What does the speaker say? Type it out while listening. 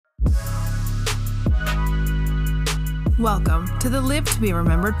Welcome to the Live to Be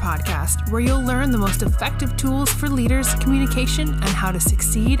Remembered podcast, where you'll learn the most effective tools for leaders, communication, and how to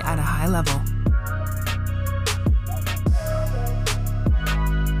succeed at a high level.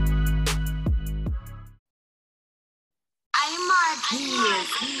 I'm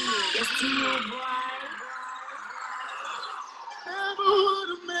Allergic. Yes, you boy. Never would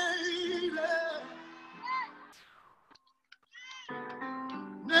have made it.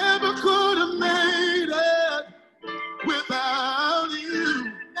 Never could have made it without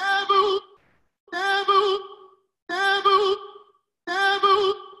you. Never, never, never, never,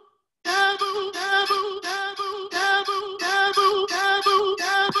 never, never, never, never, never,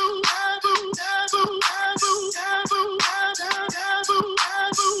 never,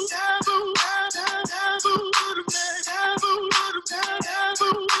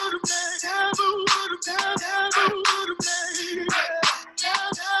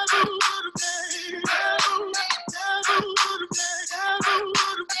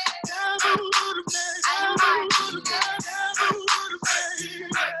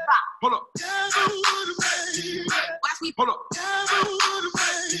 Hold up. Watch me. Hold up.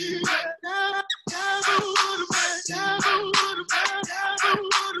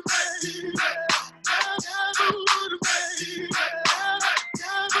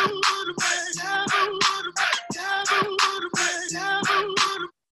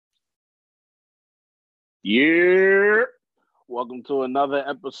 Yeah. Welcome to another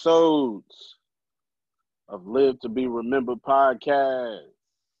episode of Live to Be Remembered podcast.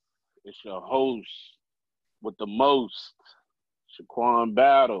 It's your host with the most, Shaquan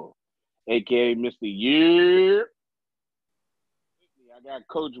Battle, aka Mr. Yeah. I got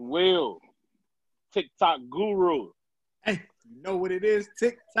Coach Will, TikTok guru. Hey, you know what it is?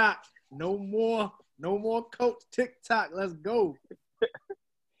 TikTok. No more Coach TikTok. Let's go.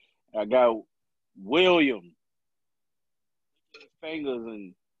 I got William, his fingers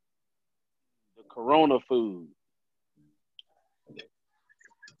in the Corona food.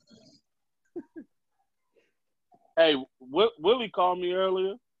 Hey, Willie called me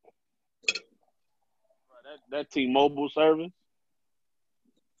earlier. That T-Mobile service.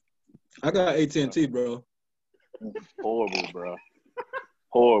 I got AT&T, bro. Horrible, bro.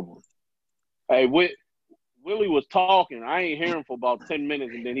 Horrible. Hey, Willie was talking. I ain't hear him for about 10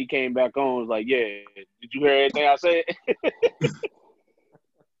 minutes, and then he came back on and was like, yeah, did you hear everything I said?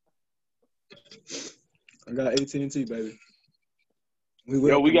 I got AT&T, baby.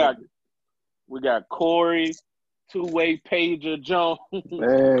 We got Corey, two-way pager Jones.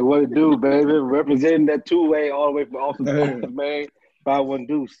 Man, what it do, baby? Representing that two-way all the way from Austin, Texas, man. 5-1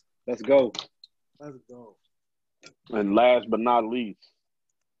 Deuce. Let's go. Let's go. And last but not least,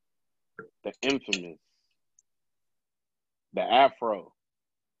 the infamous, the Afro,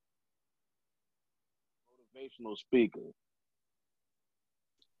 motivational speaker,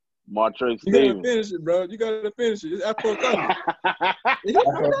 Martre You gotta Stevens. finish it, bro. You gotta finish it. It's Afro Thunder.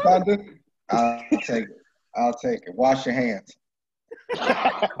 Afro Thunder? I'll take it. Wash your hands.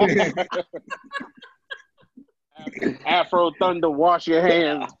 Afro Thunder, wash your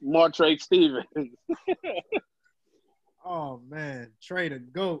hands, Martre Stevens. Oh, man. Trey the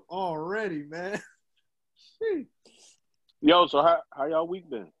GOAT already, man. Yo, so how y'all week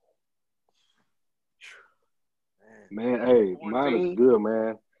been? Man, hey, mine is good,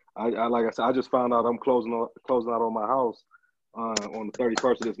 man. I like I said, I just found out I'm closing out on my house on the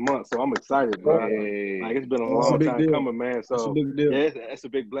 31st of this month, so I'm excited, bro. Hey. Like, it's been a That's a long big time deal. coming, man. So That's a big deal. yeah, it's a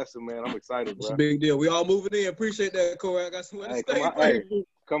big blessing, man. I'm excited, It's bro. a big deal. We all moving in. Appreciate that, Corey. I got somewhere to Hey, stay.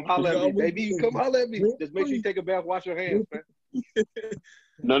 come holler at me, baby. Come holler at me. Just make sure you take a bath, wash your hands, man.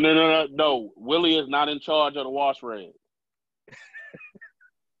 No. Willie is not in charge of the wash rag.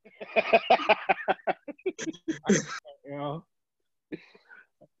 Yeah.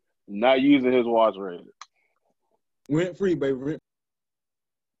 Not using his wash rag. Rent free, baby.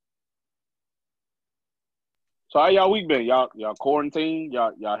 So how y'all week been? Y'all quarantined?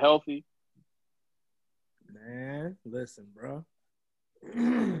 Y'all healthy? Man, listen, bro.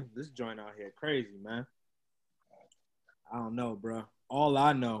 This joint out here crazy, man. I don't know, bro. All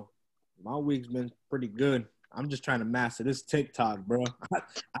I know, my week's been pretty good. I'm just trying to master this TikTok, bro. I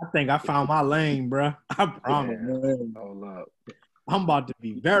think I found my lane, bro. I promise. Man. Hold up. I'm about to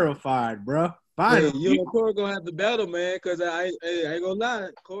be verified, bro. Hey, Finally. you and Corey gonna have to battle, man, because I ain't gonna lie.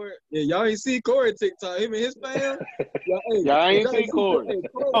 Corey, yeah, y'all ain't see Corey TikTok. Him and his fam. Y'all ain't see Corey.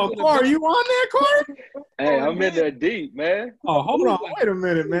 Oh, Corey, you on there, Corey? Hey, I'm in there deep, man. Oh, hold on. Wait a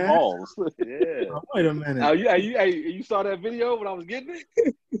minute, man. Balls. Yeah. Oh, wait a minute. Oh, you saw that video when I was getting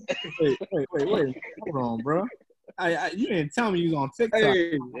it? Wait. Hold on, bro. You didn't tell me you was on TikTok.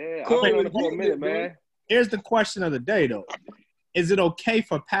 Hey, Yeah, I've Corey, been on it for a minute, man. Here's the question of the day, though. Is it okay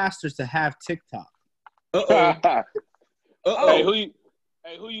for pastors to have TikTok? Hey, who you?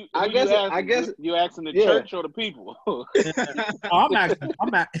 I who guess you it- asking? I guess- you asking the yeah. church or the people?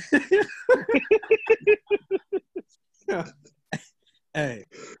 I'm at. Hey,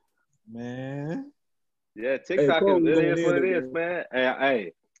 man. Yeah, TikTok Corey is going what in it is, man.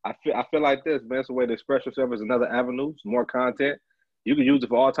 Hey, I feel like this, man. It's a way to express yourself. Is another avenue, some more content. You can use it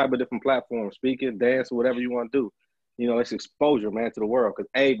for all type of different platforms, speaking, dance, whatever you want to do. You know, it's exposure, man, to the world because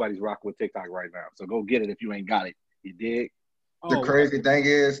everybody's rocking with TikTok right now. So go get it if you ain't got it. You dig? The crazy thing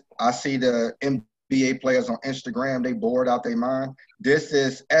is, I see the NBA players on Instagram, they bored out their mind. This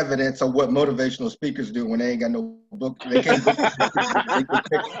is evidence of what motivational speakers do when they ain't got no book. They can't book they get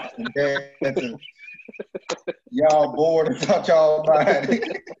pictures and dances. Y'all bored about y'all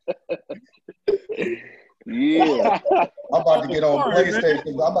mind. Yeah. I'm about to get on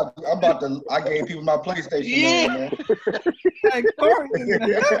PlayStation. I gave people my PlayStation name, man. Hey, Corey is in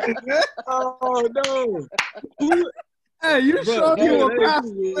the heaven, man. Oh no! Hey, you sure you a pastor,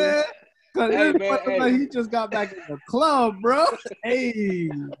 man. man? Cause Hey, this man, motherfucker, hey. he just got back in the club, bro. Hey,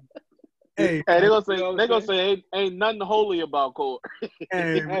 Hey, they gonna say ain't nothing holy about Corey.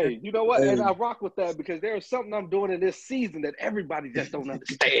 hey, man. Hey, you know what? Hey. And I rock with that because there's something I'm doing in this season that everybody just don't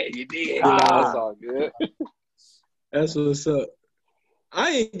understand. You dig? That's all good. That's what's up. I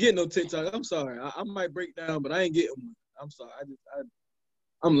ain't getting no TikTok. I'm sorry. I might break down, but I ain't getting one. I'm sorry.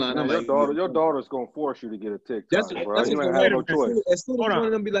 I'm lying. Man, your daughter's gonna force you to get a TikTok, That's bro. what's You ain't gonna have no happen. choice. As soon as Hold on. one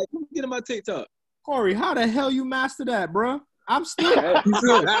of them be like, "Come get in my TikTok." Corey, how the hell you master that, bro? I'm still. You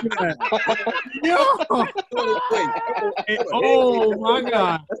feel Yo. Hey, oh my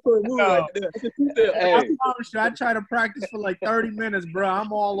God. That's what it move right there. That's a two-step. Hey. I promise you, I try to practice for like 30 minutes, bro.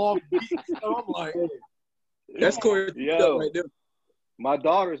 I'm all off beat. So I'm like, That's Corey Yo. right there. My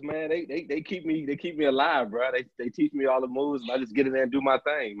daughters, man, they keep me alive, bro. They teach me all the moves, and I just get in there and do my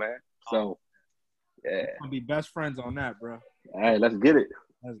thing, man. So, yeah. I'll be best friends on that, bro. All right, let's get it.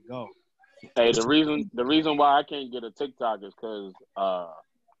 Let's go. Hey, the reason why I can't get a TikTok is because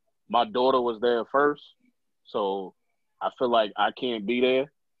my daughter was there first, so I feel like I can't be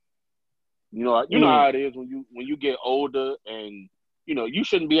there. You know how it is when you get older, and you know you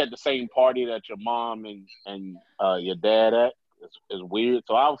shouldn't be at the same party that your mom and your dad at. It's weird,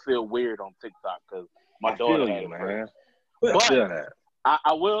 so I would feel weird on TikTok because my daughter had it man. first. But But feel that.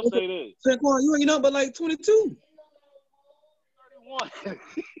 I will say this: Saquon, you ain't nothing but like 22. 31.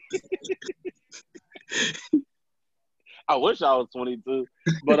 I wish I was 22,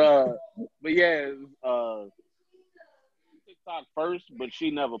 but yeah, TikTok first, but she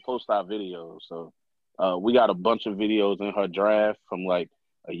never posts our videos. So we got a bunch of videos in her draft from like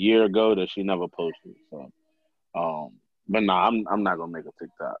a year ago that she never posted. So, but nah, I'm not gonna make a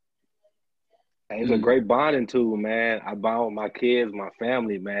TikTok. Hey, it's a great bonding tool, man. I bond with my kids, my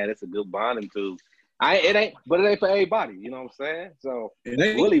family, man. It's a good bonding tool. It ain't for everybody. You know what I'm saying? So It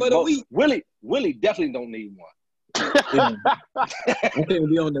ain't for the weak. Willie definitely don't need one. Yeah. I can't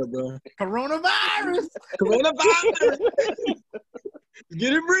be on there, bro. Coronavirus.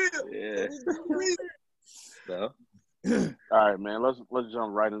 Get it real. Yeah. So, All right, man. Let's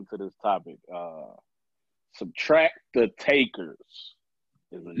jump right into this topic. Subtract the takers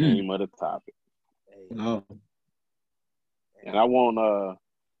is the name of the topic, Oh. and I want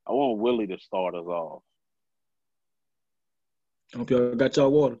Willie to start us off. I hope y'all got y'all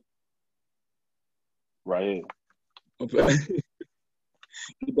water. Right here. Get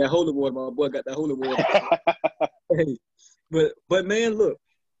that holy water, my boy got that holy water. Hey, but man, look.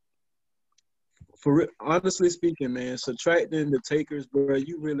 Honestly speaking, man, subtracting the takers, bro,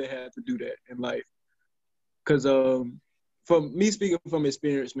 you really have to do that in life. Cause from me speaking from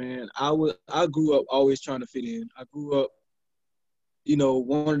experience, man, I grew up always trying to fit in. I grew up,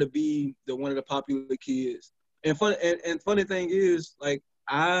 wanting to be one of the popular kids. And funny thing is, like,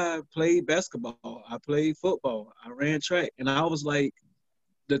 I played basketball, I played football, I ran track, and I was like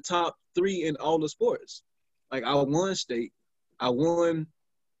the top 3 in all the sports. Like, I won state, I won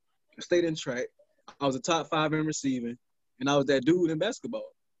state in track, I was a top 5 in receiving, and I was that dude in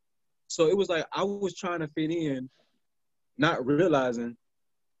basketball. So it was like I was trying to fit in, not realizing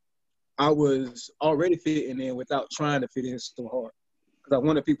I was already fitting in without trying to fit in so hard, because I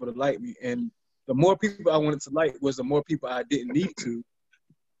wanted people to like me. And the more people I wanted to like was the more people I didn't need to,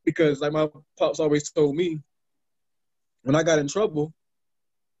 because like my pops always told me, when I got in trouble,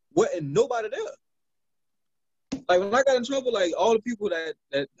 wasn't nobody there. Like, when I got in trouble, like, all the people that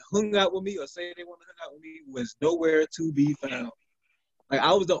hung out with me or saying they want to hang out with me was nowhere to be found. Like,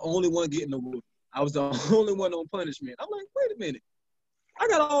 I was the only one getting the whoop. I was the only one on punishment. I'm like, wait a minute. I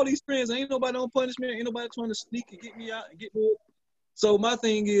got all these friends. Ain't nobody on punishment. Ain't nobody trying to sneak and get me out and get me. So my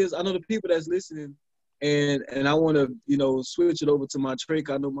thing is, I know the people that's listening, and I want to, switch it over to my trade.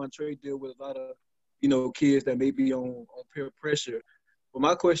 I know my trade deal with a lot of, kids that may be on peer pressure. But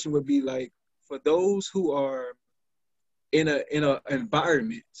my question would be like, for those who are in an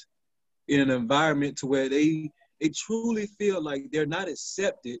environment to where they truly feel like they're not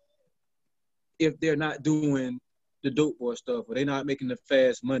accepted if they're not doing the dope boy stuff or they're not making the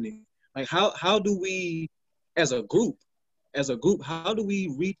fast money. Like how do we, as a group, how do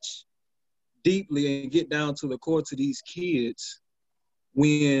we reach deeply and get down to the core to these kids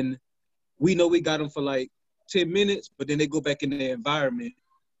when we know we got them for like 10 minutes, but then they go back in their environment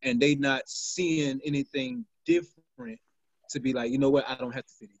and they not seeing anything different to be like, you know what, I don't have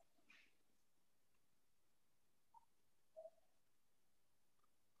to fit in.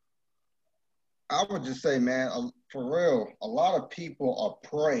 I would just say, man, for real, a lot of people are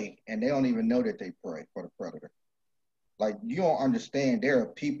prey and they don't even know that they prey for the predator. Like, you don't understand. There are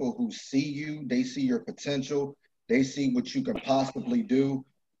people who see you, they see your potential, they see what you can possibly do,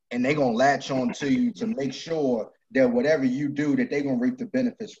 and they're going to latch on to you to make sure that whatever you do, that they're going to reap the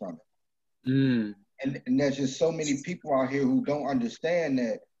benefits from it. And there's just so many people out here who don't understand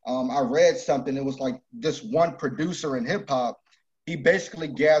that. I read something, it was like this one producer in hip hop, he basically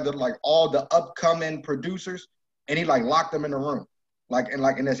gathered like all the upcoming producers and he like locked them in a room, like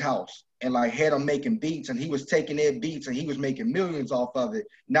in his house, and like had them making beats, and he was taking their beats and he was making millions off of it,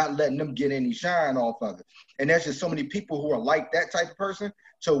 not letting them get any shine off of it. And there's just so many people who are like that type of person,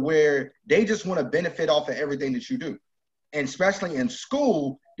 to where they just want to benefit off of everything that you do. And especially in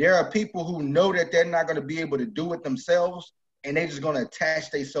school, there are people who know that they're not going to be able to do it themselves, and they're just going to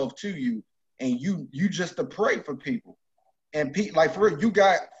attach themselves to you, and you just a prey for people. And like, for real, you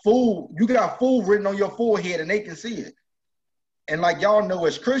got fool written on your forehead and they can see it. And like y'all know,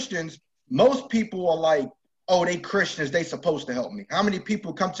 as Christians, most people are like, oh, they Christians, they supposed to help me. How many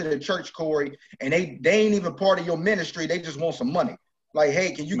people come to the church, Corey, and they ain't even part of your ministry, they just want some money. Like,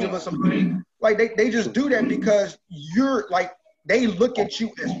 hey, can you give us some money? Like, they just do that because you're like, they look at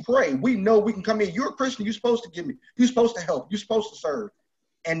you as prey. We know we can come in. You're a Christian, you're supposed to give me. You're supposed to help. You're supposed to serve.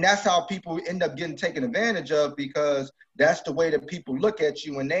 And that's how people end up getting taken advantage of, because that's the way that people look at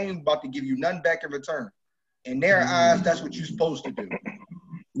you, and they ain't about to give you nothing back in return. In their eyes, that's what you're supposed to do.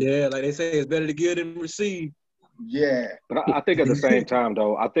 Yeah, like they say, it's better to give than receive. Yeah. But I think at the same time,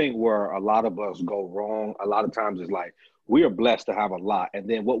 though, I think where a lot of us go wrong, a lot of times is like, we are blessed to have a lot. And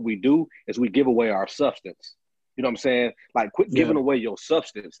then what we do is we give away our substance. You know what I'm saying? Like, quit giving away your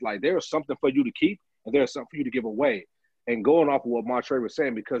substance. Like, there's something for you to keep and there's something for you to give away. And going off of what Montre was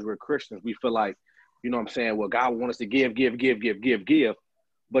saying, because we're Christians, we feel like, you know what I'm saying, well, God wants us to give.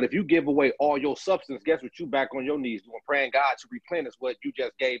 But if you give away all your substance, guess what? You back on your knees doing, praying God to replenish what you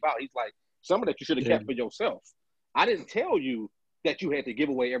just gave out. He's like, some of that you should have kept for yourself. I didn't tell you that you had to give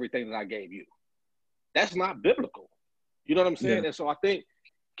away everything that I gave you. That's not biblical. You know what I'm saying? And so I think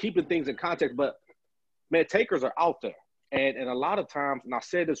keeping things in context, but man, takers are out there. And a lot of times, and I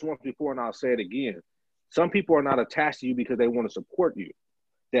said this once before and I'll say it again, some people are not attached to you because they want to support you.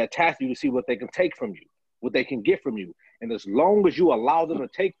 They're attached to you to see what they can take from you, what they can get from you. And as long as you allow them to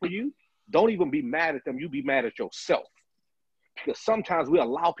take from you, don't even be mad at them. You be mad at yourself. Because sometimes we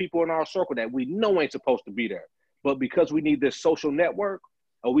allow people in our circle that we know ain't supposed to be there. But because we need this social network,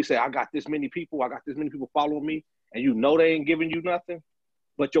 or we say, I got this many people following me, and you know they ain't giving you nothing,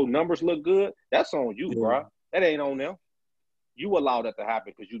 but your numbers look good, that's on you, bro. That ain't on them. You allow that to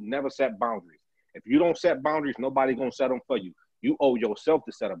happen because you never set boundaries. If you don't set boundaries, nobody gonna set them for you. You owe yourself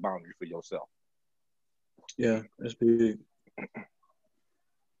to set a boundary for yourself. Yeah, that's big.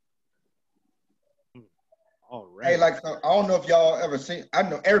 All right. Hey, like, I don't know if y'all ever seen, I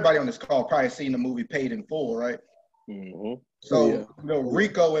know everybody on this call probably seen the movie Paid in Full, right? Mm-hmm. So,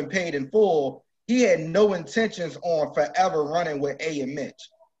 Rico in Paid in Full, he had no intentions on forever running with A and Mitch.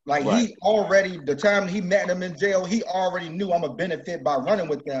 Like, he already, the time he met them in jail, he already knew I'm a benefit by running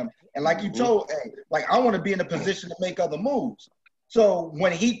with them. And like you told, hey, like, I want to be in a position to make other moves. So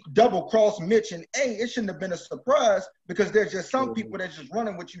when he double-crossed Mitch and A, it shouldn't have been a surprise, because there's just some people that's just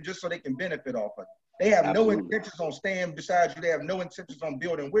running with you just so they can benefit off of it. They have no intentions on staying beside you. They have no intentions on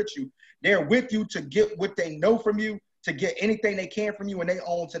building with you. They're with you to get what they know from you, to get anything they can from you, and they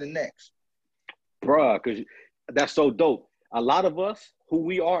own to the next. Bruh, because that's so dope. A lot of us, who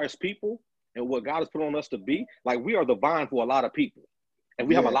we are as people and what God has put on us to be, like, we are the vine for a lot of people. And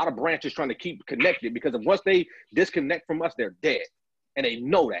we have a lot of branches trying to keep connected, because once they disconnect from us, they're dead. And they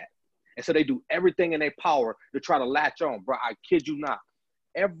know that. And so they do everything in their power to try to latch on. Bro, I kid you not.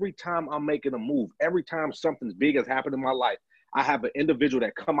 every time I'm making a move, every time something big has happened in my life, I have an individual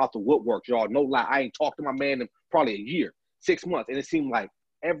that come out the woodwork, y'all. No lie, I ain't talked to my man in probably a year, 6 months, and it seemed like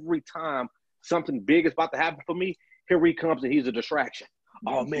every time something big is about to happen for me, here he comes and he's a distraction.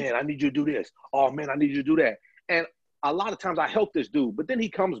 Oh man, I need you to do this. Oh man, I need you to do that. And a lot of times I help this dude, but then he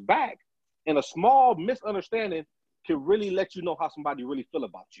comes back, and a small misunderstanding can really let you know how somebody really feel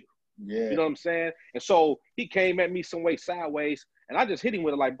about you. Yeah. You know what I'm saying? And so he came at me some way sideways, and I just hit him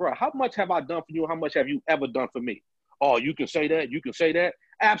with it like, bro, how much have I done for you? How much have you ever done for me? Oh, you can say that? You can say that?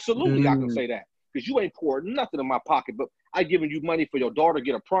 Absolutely, I can say that. Because you ain't poured nothing in my pocket, but I given you money for your daughter to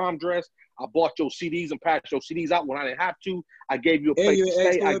get a prom dress. I bought your CDs and passed your CDs out when I didn't have to. I gave you a place to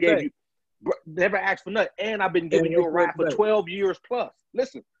stay. I gave you, never asked for nothing. And I've been giving you a ride for 12 years plus.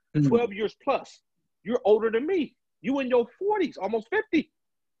 Listen, 12 years plus. You're older than me. You in your 40s, almost 50.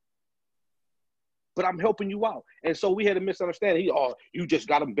 But I'm helping you out. And so we had a misunderstanding. You just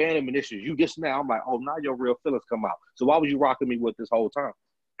got abandonment issues. You just now. I'm like, oh, now your real feelings come out. So why was you rocking me with this whole time?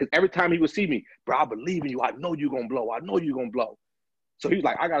 Because every time he would see me, bro, I believe in you. I know you're going to blow. I know you're going to blow. So he's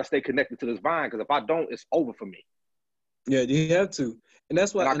like, I got to stay connected to this vine because if I don't, it's over for me. Yeah, you have to. And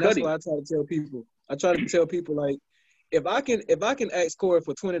that's why I try to tell people. I try to tell people, like, if I can ask Corey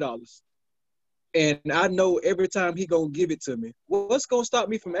for $20 and I know every time he going to give it to me, what's going to stop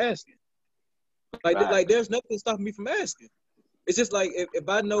me from asking? Like there's nothing stopping me from asking. It's just like if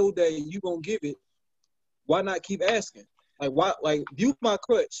I know that you going to give it, why not keep asking? Like, why? Like, view my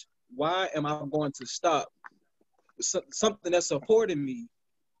crutch. Why am I going to stop something that's supporting me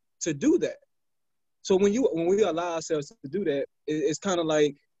to do that? So when we allow ourselves to do that, it's kind of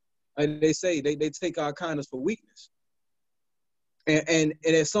like they say, they take our kindness for weakness. And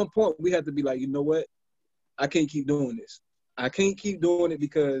at some point we have to be like, you know what? I can't keep doing this. I can't keep doing it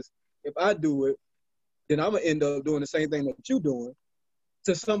because if I do it, then I'm gonna end up doing the same thing that you're doing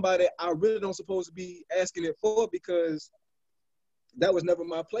to somebody I really don't supposed to be asking it for because that was never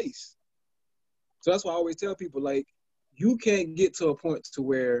my place. So that's why I always tell people, like, you can't get to a point to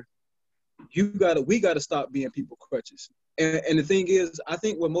where we gotta stop being people crutches. And the thing is, I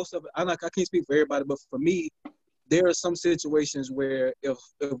think what most of it, I can't speak for everybody, but for me, there are some situations where if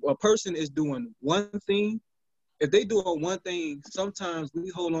a person is doing one thing, if they doing one thing, sometimes we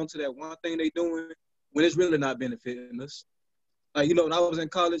hold on to that one thing they doing when it's really not benefiting us. Like, you know, when I was in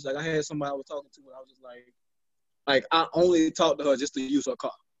college, like I had somebody I was talking to and I was just like I only talked to her just to use her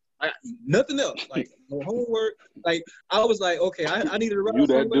car. Nothing else. Like, no homework. Like, I was like, okay, I needed to ride You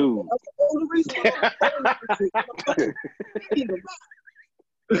that somewhere. dude. That's the only reason why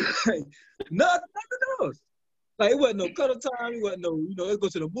like, nothing else. Like, it wasn't no cuddle time. It wasn't no, let's go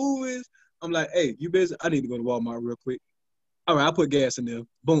to the movies. I'm like, hey, you busy? I need to go to Walmart real quick. All right, I put gas in there.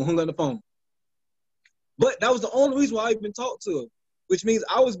 Boom, hung up the phone. But that was the only reason why I even talked to her, which means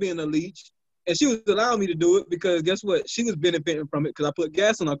I was being a leech, and she was allowing me to do it because guess what? She was benefiting from it because I put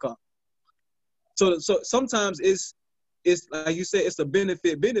gas in her car. So sometimes it's like you said, it's a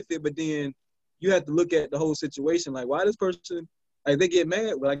benefit, but then you have to look at the whole situation. Like, why this person, like, they get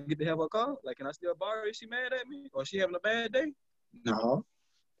mad? Will I get to have her car? Like, can I still borrow it? Is she mad at me? Or is she having a bad day? No.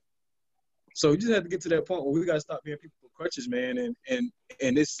 So you just have to get to that point where we got to stop being people with crutches, man. And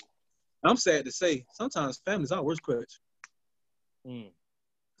it's, I'm sad to say, sometimes family's our worst crutch.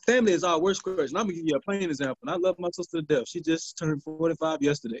 Family is our worst crutch. And I'm going to give you a plain example. And I love my sister to death. She just turned 45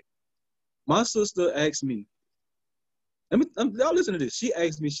 yesterday. My sister asked me, y'all listen to this. She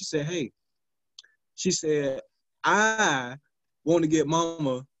asked me, she said, hey, she said, I want to get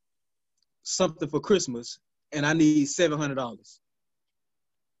mama something for Christmas, and I need $700.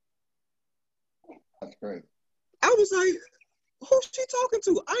 That's great. I was like, who's she talking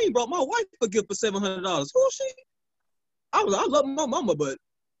to? I ain't brought my wife a gift for $700. Who's she? I love my mama, but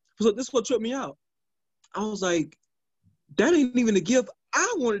so this is what tripped me out. I was like, that ain't even a gift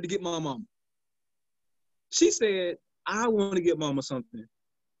I wanted to get my mama. She said, I want to get mama something,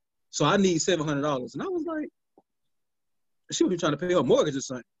 so I need $700. And I was like, she was trying to pay her mortgage or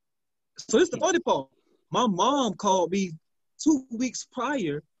something. So this is the funny part. My mom called me 2 weeks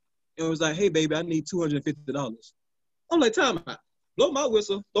prior and was like, hey, baby, I need $250. I'm like, time out. Blow my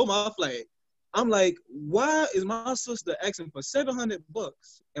whistle, throw my flag. I'm like, why is my sister asking for $700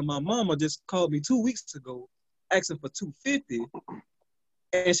 and my mama just called me 2 weeks ago asking for $250,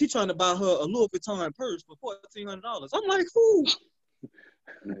 and she trying to buy her a Louis Vuitton purse for $1,400? I'm like, who?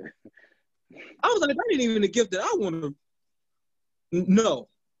 I was like, that ain't even a gift that I want to. No.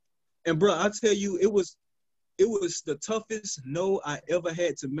 And bro, I tell you, it was the toughest no I ever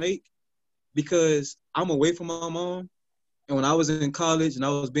had to make because I'm away from my mom. And when I was in college and I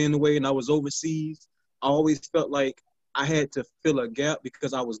was being away and I was overseas, I always felt like I had to fill a gap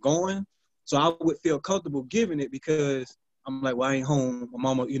because I was going. So I would feel comfortable giving it because I'm like, well, I ain't home. My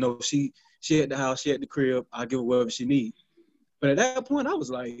mama, you know, she at the house, she at the crib. I give her whatever she needs. But at that point, I was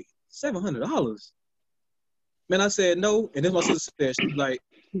like, $700. Man, I said no. And then my sister said, she was like,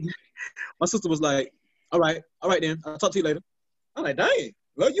 my sister was like, all right then. I'll talk to you later. I'm like, dang,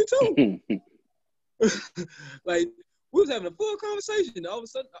 love you too. Like, we was having a full conversation. All of a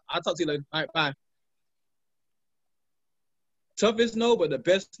sudden, I'll talk to you later. All right, bye. Toughest no, but the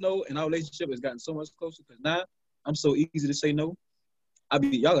best no in our relationship has gotten so much closer because now I'm so easy to say no.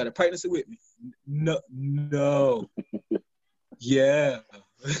 Y'all got to practice it with me. No. Yeah.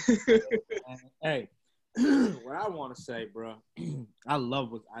 Hey, what I want to say, bro, I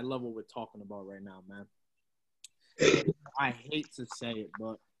love what we're talking about right now, man. I hate to say it,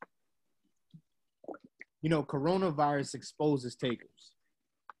 but you know, coronavirus exposes takers.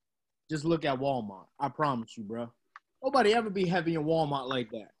 Just look at Walmart. I promise you, bro. Nobody ever be heavy in Walmart like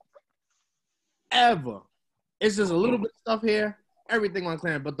that. Ever. It's just a little bit of stuff here, everything on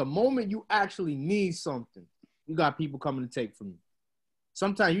clearance. But the moment you actually need something, you got people coming to take from you.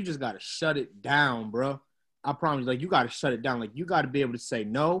 Sometimes you just got to shut it down, bro. I promise you, like, you got to shut it down. Like, you got to be able to say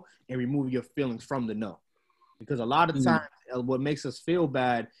no and remove your feelings from the no. Because a lot of times what makes us feel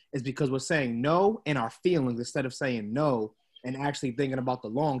bad is because we're saying no in our feelings instead of saying no and actually thinking about the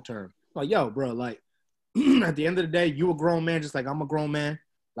long term. Like, yo, bro, like, at the end of the day, you a grown man just like I'm a grown man.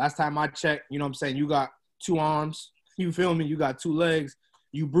 Last time I checked, you know what I'm saying, you got 2 arms, you feel me? You got 2 legs,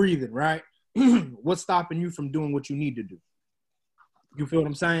 you breathing, right? What's stopping you from doing what you need to do? You feel what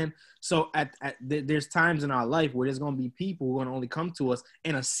I'm saying? So there's times in our life where there's going to be people who are going to only come to us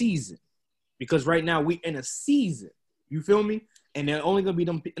in a season. Because right now we in a season. You feel me? And they're only going to be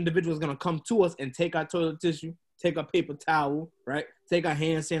them individuals going to come to us and take our toilet tissue, take our paper towel, right? Take our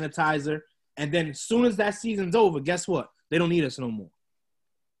hand sanitizer. And then as soon as that season's over, guess what? They don't need us no more.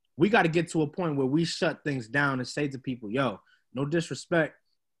 We got to get to a point where we shut things down and say to people, yo, no disrespect.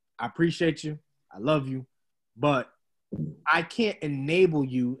 I appreciate you. I love you. But I can't enable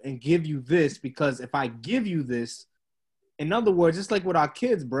you and give you this because if I give you this, in other words, just like with our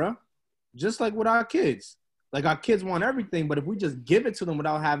kids, bro. Just like with our kids. Like our kids want everything, but if we just give it to them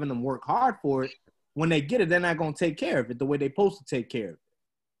without having them work hard for it, when they get it, they're not going to take care of it the way they're supposed to take care of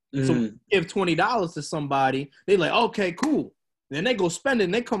it. So give $20 to somebody, they like, okay, cool. Then they go spend it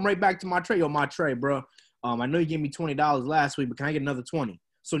and they come right back to my tray. Yo, my tray, bro. I know you gave me $20 last week, but can I get another 20?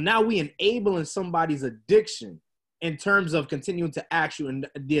 So now we enabling somebody's addiction in terms of continuing to ask you and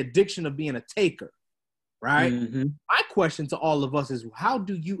the addiction of being a taker, right? My question to all of us is how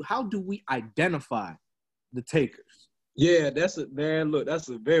do we identify the takers? Yeah, that's a very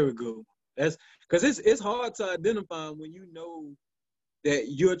good one. That's because it's hard to identify when you know that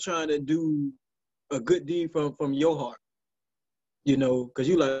you're trying to do a good deed from your heart, you know, because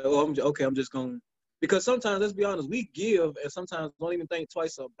you like, oh, I'm just going to, because sometimes, let's be honest, we give and sometimes don't even think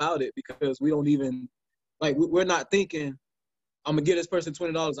twice about it because we don't even, like, we're not thinking, I'm going to give this person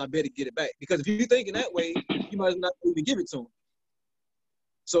 $20, I better get it back. Because if you're thinking that way, you might not even give it to them.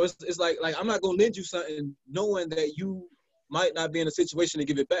 So it's like I'm not going to lend you something knowing that you might not be in a situation to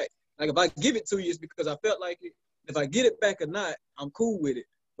give it back. Like, if I give it to you, it's because I felt like it. If I get it back or not, I'm cool with it.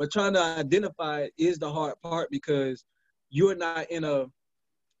 But trying to identify it is the hard part because you're not in a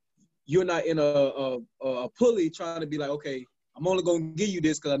pulley trying to be like, okay, I'm only gonna give you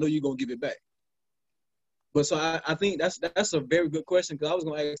this because I know you're gonna give it back. But so I think that's a very good question because I was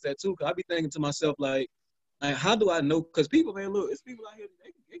gonna ask that too because I be thinking to myself like how do I know? Because people, man, look, it's people out here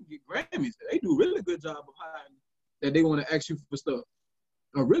they can get Grammys. They do a really good job of hiding that they want to ask you for stuff.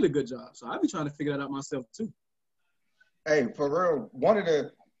 A really good job. So I be trying to figure that out myself too. Hey, for real,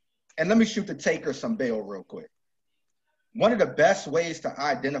 and let me shoot the taker some bail real quick. One of the best ways to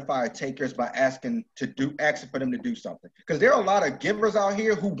identify a taker is by asking for them to do something. Because there are a lot of givers out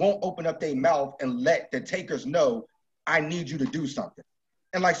here who won't open up their mouth and let the takers know, I need you to do something.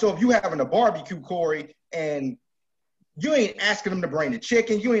 And like, so if you having a barbecue, Corey, and you ain't asking them to bring the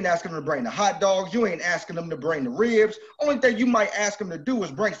chicken, you ain't asking them to bring the hot dogs, you ain't asking them to bring the ribs. Only thing you might ask them to do is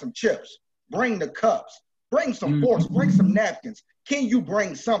bring some chips, bring the cups, bring some forks, bring some napkins. Can you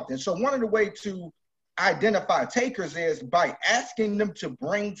bring something? So one of the ways to identify takers is by asking them to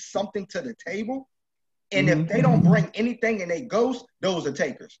bring something to the table. And if they don't bring anything and they ghost, those are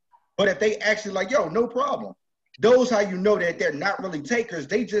takers. But if they actually like, yo, no problem. Those how you know that they're not really takers.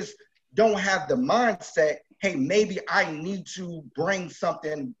 They just don't have the mindset, hey, maybe I need to bring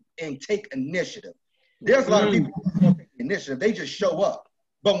something and take initiative. There's a lot of people who don't take initiative. They just show up.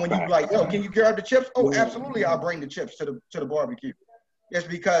 But when you like, yo, can you grab the chips? Oh, absolutely, I'll bring the chips to the barbecue. is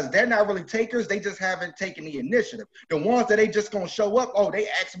because they're not really takers. They just haven't taken the initiative. The ones that they just gonna show up, oh, they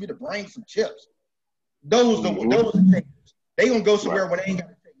asked me to bring some chips. Those the takers. They gonna go somewhere where they ain't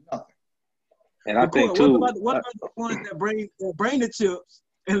gotta take nothing. And I think too. What about the ones that bring the chips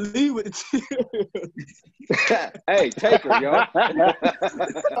and leave with the chips? Hey, taker, yo.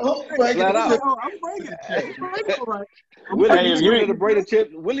 Flat out. I'm bringing it. Right. Willie to do to bring the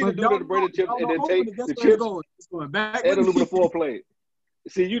chips. Willie to do to bring the chips and then take the chips it's going back and aluminum foil plate.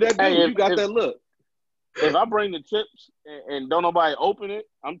 See, you that dude, you got that look. If I bring the chips and don't nobody open it,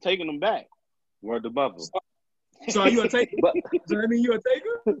 I'm taking them back. Word to bubble. So are you a taker? Does that mean you a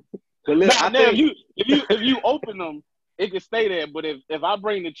taker? If you open them, it can stay there. But if I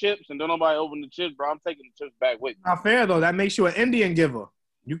bring the chips and don't nobody open the chips, bro, I'm taking the chips back with me. Not fair though. That makes you an Indian giver.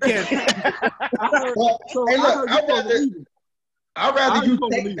 You can't. I'd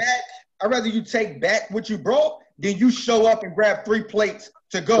rather you take back what you brought than you show up and grab 3 plates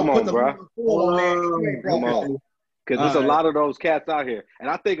to go. Come on, put the bro. Come on. Because there's a lot of those cats out here. And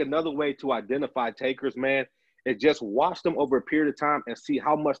I think another way to identify takers, man, is just watch them over a period of time and see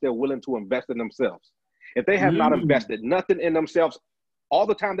how much they're willing to invest in themselves. If they have not invested nothing in themselves all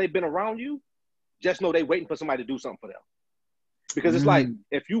the time they've been around you, just know they're waiting for somebody to do something for them. Because it's like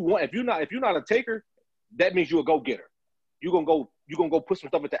if you're not a taker, that means you're a go-getter. You're gonna go put some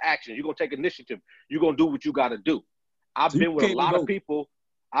stuff into action. You're gonna take initiative. You're gonna do what you gotta do. I've been with a lot of people,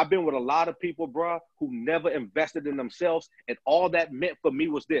 bro, who never invested in themselves, and all that meant for me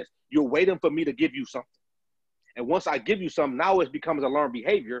was this: you're waiting for me to give you something. And once I give you something, now it becomes a learned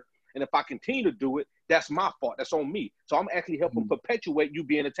behavior. And if I continue to do it, that's my fault. That's on me. So I'm actually helping perpetuate you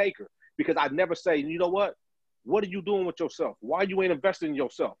being a taker, because I never say, you know what? What are you doing with yourself? Why you ain't investing in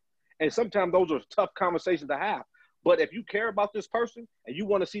yourself? And sometimes those are tough conversations to have. But if you care about this person and you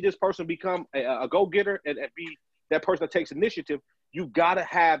want to see this person become a go-getter and be that person that takes initiative, you got to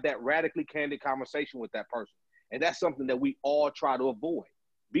have that radically candid conversation with that person. And that's something that we all try to avoid.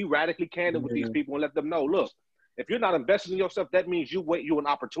 Be radically candid with these people and let them know, look, if you're not investing in yourself, that means you're an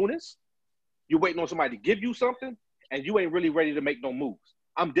opportunist. You're waiting on somebody to give you something, and you ain't really ready to make no moves.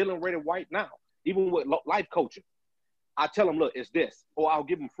 I'm dealing with it right now, even with life coaching. I tell them, look, it's this, or I'll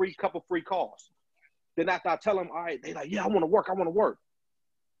give them couple free calls. Then after I tell them, all right, they like, yeah, I want to work.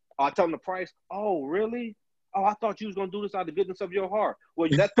 I tell them the price. Oh, really? Oh, I thought you was going to do this out of the goodness of your heart. Well,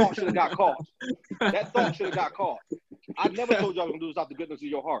 that thought should have got caught. I never told you I was going to do this out the goodness of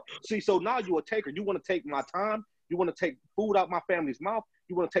your heart. See, so now you're a taker. You want to take my time. You want to take food out my family's mouth.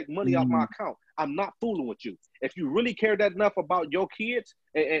 You want to take money out my account. I'm not fooling with you. If you really care that enough about your kids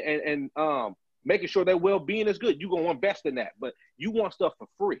and making sure their well-being is good, you're going to invest in that. But you want stuff for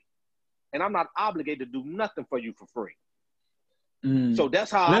free. And I'm not obligated to do nothing for you for free. So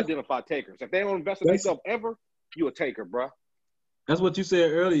that's how I identify takers. If they don't invest in themselves ever, you a taker, bro. That's what you said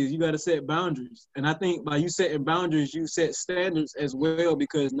earlier. You got to set boundaries. And I think by you setting boundaries, you set standards as well,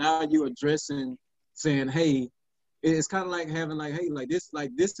 because now you're addressing saying, hey, it's kind of like having like, hey,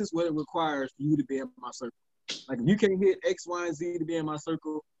 this is what it requires for you to be in my circle. Like if you can't hit X, Y, and Z to be in my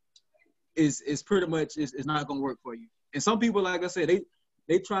circle, it's pretty much, it's not going to work for you. And some people, like I said,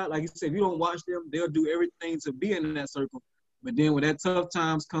 they try, like you said, if you don't watch them, they'll do everything to be in that circle. But then when that tough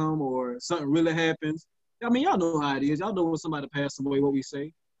times come or something really happens, I mean, y'all know how it is. Y'all know when somebody passed away, what we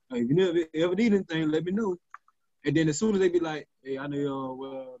say. Like, if you ever need anything, let me know. And then as soon as they be like, hey, I need,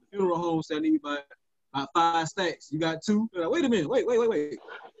 the funeral home said I need about 5 stacks. You got 2? They're like, wait a minute. Wait.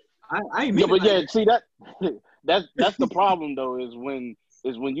 I ain't mean but yeah, see, that's the problem, though, is when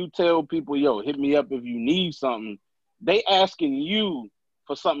you tell people, yo, hit me up if you need something, they asking you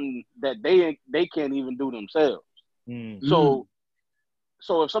for something that they can't even do themselves.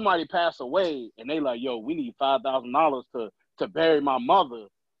 So if somebody pass away and they like, yo, we need $5,000 to bury my mother,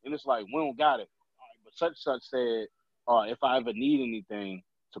 and it's like, we don't got it. All right, but such said, if I ever need anything,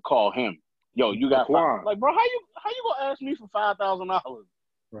 to call him. Yo, you got like, bro, how you gonna ask me for $5,000?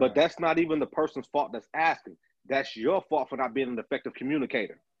 But that's not even the person's fault that's asking. That's your fault for not being an effective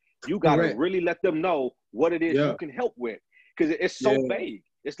communicator. You gotta really let them know what it is you can help with, because it's so vague.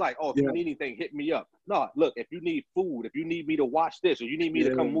 It's like, oh, if you need anything, hit me up. No, look, if you need food, if you need me to watch this, or you need me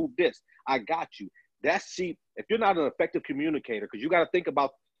to come move this, I got you. If you're not an effective communicator, because you got to think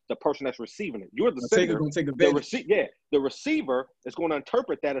about the person that's receiving it. You're the sender. The receiver is going to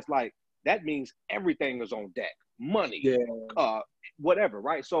interpret that as like, that means everything is on deck. Money, whatever,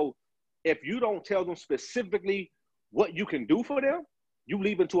 right? So if you don't tell them specifically what you can do for them, you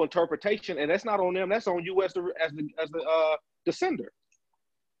leave it to interpretation, and that's not on them. That's on you as the sender.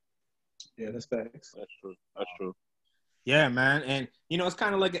 Yeah, that's facts. That's true. Yeah, man. And, it's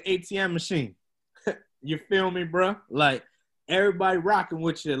kind of like an ATM machine. You feel me, bro? Like, everybody rocking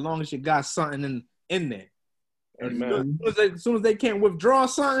with you as long as you got something in there. Amen. As soon as they can't withdraw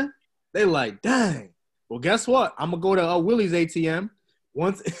something, they like, dang. Well, guess what? I'm gonna go to Willie's ATM.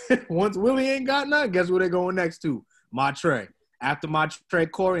 Once Willie ain't got nothing, guess where they going next to? My tray. After my tray,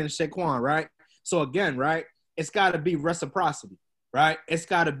 Corey and Shaquan, right? So again, right? It's got to be reciprocity, right? It's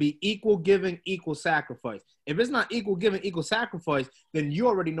got to be equal giving, equal sacrifice. If it's not equal giving, equal sacrifice, then you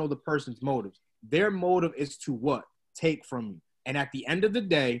already know the person's motives. Their motive is to what? Take from you. And at the end of the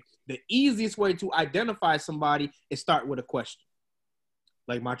day, the easiest way to identify somebody is start with a question.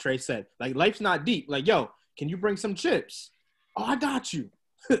 Like my Trey said, like life's not deep. Like, yo, can you bring some chips? Oh, I got you.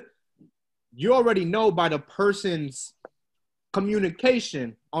 You already know by the person's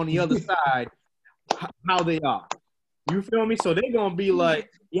communication on the other side how they are. You feel me? So they're gonna be like,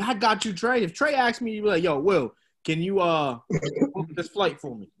 yeah, I got you, Trey. If Trey asks me, you be like, yo, Will, can you book this flight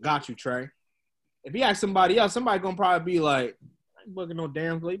for me? Got you, Trey. If he asks somebody else, somebody gonna probably be like, I ain't booking no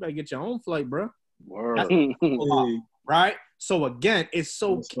damn flight. You better get your own flight, bro. Right? So again, it's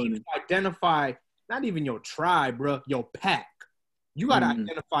so key to identify not even your tribe, bro, your pack. You gotta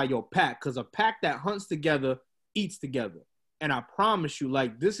identify your pack, because a pack that hunts together eats together. And I promise you,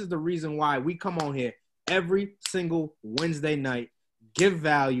 like, this is the reason why we come on here every single Wednesday night, give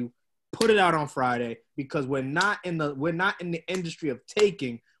value, put it out on Friday, because we're not in the industry of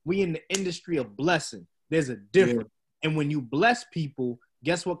taking, we in the industry of blessing. There's a difference. Yeah. And when you bless people,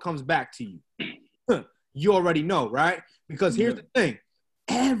 guess what comes back to you? You already know, right? Because here's the thing.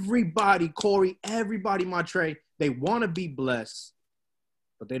 Everybody, Corey, everybody, Montre, they want to be blessed,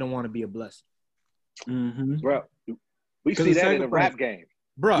 but they don't want to be a blessing. Bro, we see that in the rap game.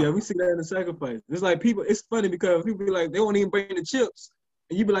 Bro. Yeah, we see that in the sacrifice. It's like people, it's funny because people be like, they won't even bring the chips.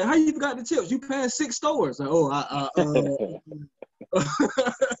 And you be like, how you forgot the chips? You passed 6 stores. Like,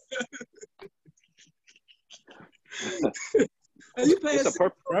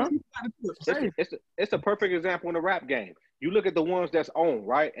 It's a perfect example in the rap game. You look at the ones that's on,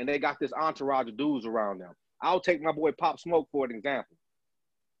 right? And they got this entourage of dudes around them. I'll take my boy Pop Smoke for an example.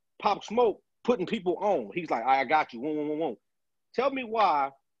 Pop Smoke putting people on. He's like, I got you. Tell me why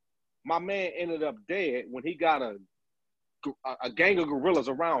my man ended up dead when he got a gang of gorillas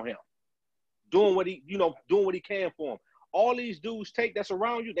around him, doing what he can for him. All these dudes that's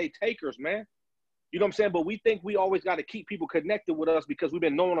around you, they takers, man. You know what I'm saying? But we think we always got to keep people connected with us because we've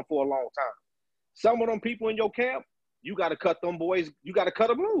been knowing them for a long time. Some of them people in your camp, you got to cut them boys. You got to cut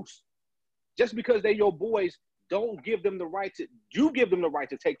them loose. Just because they your boys, don't give them the right to. You give them the right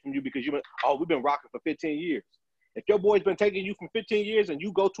to take from you because we've been rocking for 15 years. If your boy's been taking you from 15 years and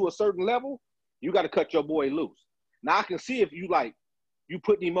you go to a certain level, you got to cut your boy loose. Now I can see if you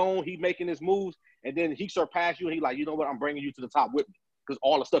putting him on, he making his moves, and then he surpassed you, and he like, you know what, I'm bringing you to the top with me because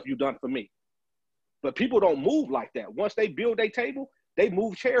all the stuff you done for me. But people don't move like that. Once they build their table, they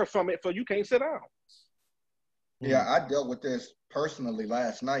move chairs from it so you can't sit down. Yeah, I dealt with this personally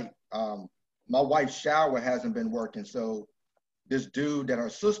last night. My wife's shower hasn't been working, so this dude that her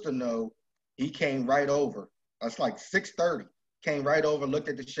sister know, he came right over. It's like 6:30. Came right over, looked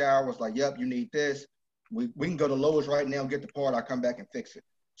at the shower, was like, yep, you need this. We can go to Lowe's right now, get the part, I'll come back and fix it.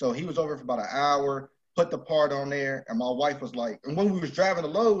 So he was over for about an hour, put the part on there, and my wife was like, and when we was driving to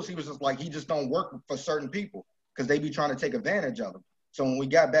Lowe's, he was just like, he just don't work for certain people because they be trying to take advantage of him. So when we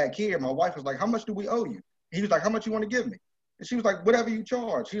got back here, my wife was like, how much do we owe you? He was like, how much you want to give me? And she was like, whatever you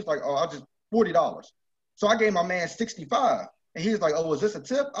charge. He was like, oh, I'll just $40. So I gave my man 65. And he was like, oh, is this a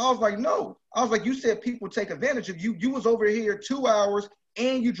tip? I was like, no. I was like, you said people take advantage of you. You was over here 2 hours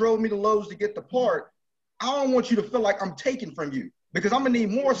and you drove me to Lowe's to get the part. I don't want you to feel like I'm taking from you because I'm going to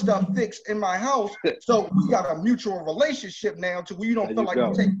need more stuff fixed in my house. So we got a mutual relationship now to where you don't feel like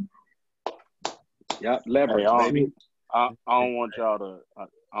you're taking. Yep, leverage, baby. I don't want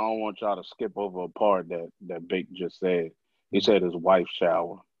y'all to skip over a part that Big just said. He said his wife's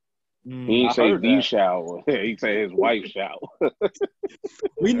shower. He didn't say the shower. He said his wife's shower.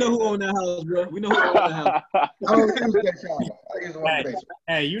 We know who owned that house, bro. We know who owned that house. I don't use that shower. I use the one basement.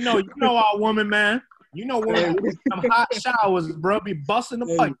 Hey, you know our woman, man. You know women with some hot showers, bro, be busting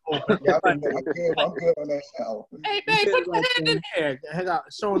the pipe open. Yeah, I'm good on that shower. Hey, babe, put your hand in here. I got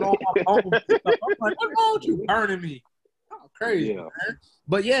showing all my bones and stuff. I'm like, what's wrong with you? Burning me. Oh, crazy, man.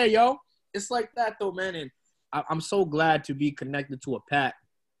 But yeah, yo, it's like that though, man. And I'm so glad to be connected to a pack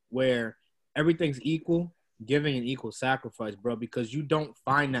where everything's equal, giving an equal sacrifice, bro, because you don't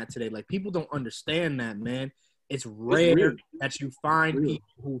find that today. Like, people don't understand that, man. It's rare that you find people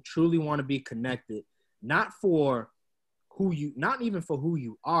who truly want to be connected, not even for who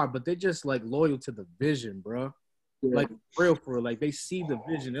you are, but they're just like loyal to the vision, bro. Yeah. Like for real. Like they see the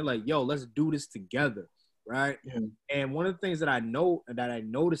vision. They're like, yo, let's do this together. right? Yeah. And one of the things that I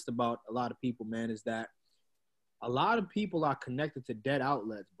noticed about a lot of people, man, is that a lot of people are connected to dead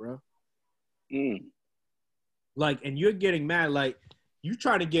outlets, bro. Like, and you're getting mad, like, you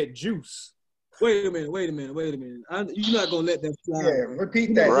trying to get juice. Wait a minute. You're not gonna let that slide. Yeah,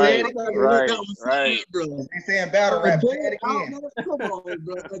 repeat that. Right, Say it again. right. Bro. They saying battle rap. Say it again. Come on,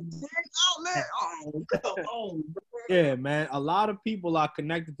 bro. A dead outlet. Oh, come on, bro. Yeah, man. A lot of people are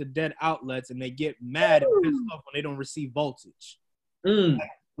connected to dead outlets, and they get mad and pissed off when they don't receive voltage.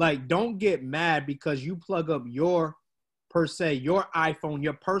 Like, don't get mad because you plug up your iPhone,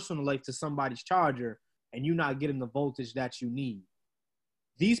 your personal life to somebody's charger, and you're not getting the voltage that you need.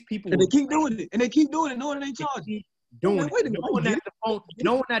 These people, and they keep doing it, knowing they ain't charging. Knowing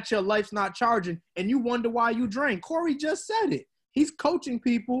that your life's not charging, and you wonder why you drain. Corey just said it. He's coaching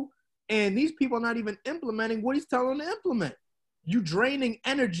people, and these people are not even implementing what he's telling them to implement. You draining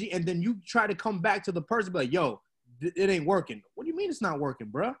energy, and then you try to come back to the person and be like, yo, it ain't working. What do you mean it's not working,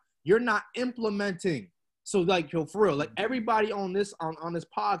 bro? You're not implementing. So, like, yo, for real, like, everybody on this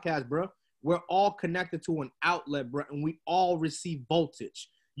podcast, bro, we're all connected to an outlet, bro, and we all receive voltage.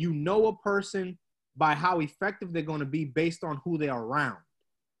 You know a person by how effective they're going to be based on who they are around.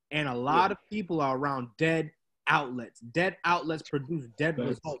 And a lot of people are around dead outlets. Dead outlets produce dead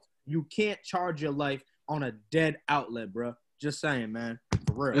results. You can't charge your life on a dead outlet, bro. Just saying, man.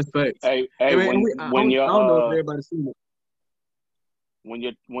 For real. That's facts. Hey, man, when I don't know if everybody's seen it.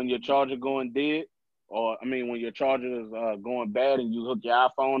 When your charger going dead, when your charger is going bad and you hook your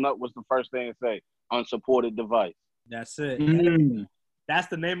iPhone up, what's the first thing it say? Unsupported device. That's it. That's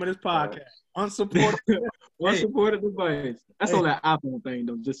the name of this podcast. Unsupported. Unsupported device. That's on that iPhone thing,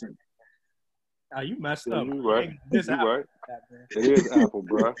 though. Just saying. You messed up. You right. This You right. That, It is Apple,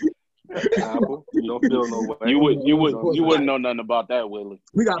 bro. Apple. You don't feel no way. You wouldn't know nothing about that, Willie.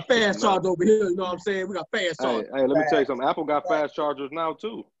 We got fast charge over here. You know what I'm saying? We got fast charge. Hey, let me tell you something. Apple got fast chargers now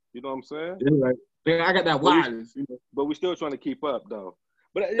too. You know what I'm saying? Yeah, right. Yeah, I got that wireless. But we still trying to keep up though.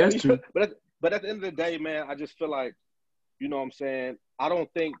 But That's true. But at the end of the day, man, I just feel like, you know what I'm saying? I don't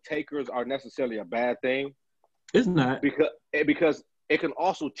think takers are necessarily a bad thing. It's not. Because it can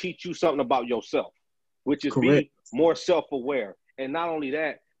also teach you something about yourself, which is Correct. be more self-aware. And not only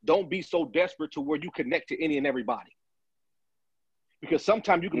that, don't be so desperate to where you connect to any and everybody. Because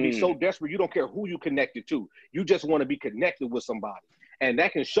sometimes you can be so desperate, you don't care who you connected to. You just want to be connected with somebody. And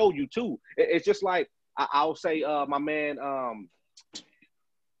that can show you too. It's just like, I'll say my man,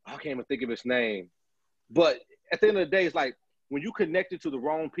 I can't even think of his name. But at the end of the day, it's like when you connected to the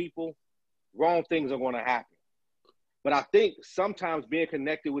wrong people, wrong things are going to happen. But I think sometimes being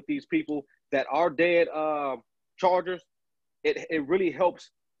connected with these people that are dead chargers, it really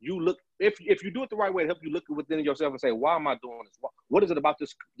helps you look, if you do it the right way, it helps you look within yourself and say, why am I doing this? What is it about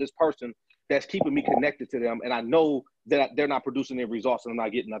this person that's keeping me connected to them? And I know that they're not producing any results and I'm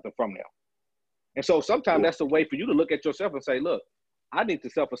not getting nothing from them. And so sometimes that's a way for you to look at yourself and say, look, I need to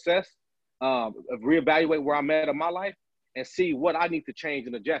self-assess, reevaluate where I'm at in my life and see what I need to change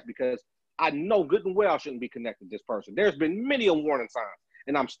and adjust, because I know good and well I shouldn't be connected to this person. There's been many a warning signs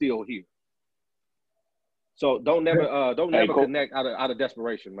and I'm still here. So don't never connect out of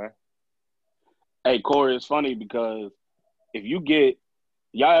desperation, man. Hey, Corey, it's funny because if you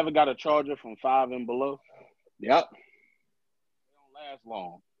y'all ever got a charger from 5 and below? Yep. They don't last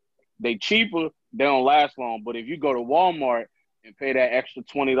long. They cheaper, they don't last long. But if you go to Walmart and pay that extra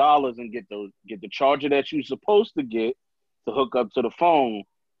 $20 and get the charger that you're supposed to get to hook up to the phone,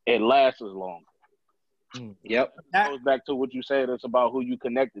 it lasts as long. Yep. That goes back to what you said. It's about who you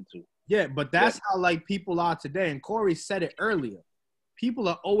connected to. Yeah, but that's how like people are today. And Corey said it earlier. People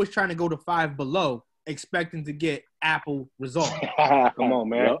are always trying to go to 5 below, expecting to get Apple results. Come on,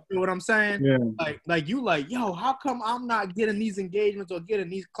 man. You know what I'm saying? Yeah. Like you like, yo, how come I'm not getting these engagements or getting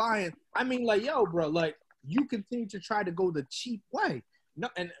these clients? I mean, like, yo, bro, like you continue to try to go the cheap way. No,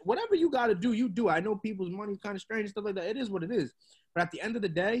 and whatever you got to do, you do. I know people's money's kind of strange and stuff like that. It is what it is. But at the end of the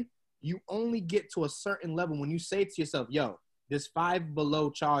day, you only get to a certain level when you say to yourself, yo, this 5 below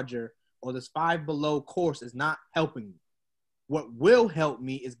charger or this 5 below course is not helping me. What will help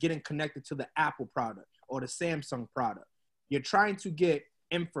me is getting connected to the Apple product or the Samsung product. You're trying to get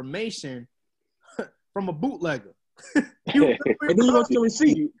information from a bootlegger. And then you want your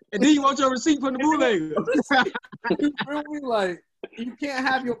receipt. And then you want your receipt from the bootlegger. You feel me? Like, you can't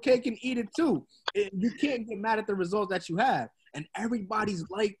have your cake and eat it too. You can't get mad at the results that you have. And everybody's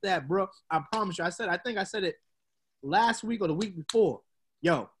like that, bro. I promise you. I think I said it last week or the week before.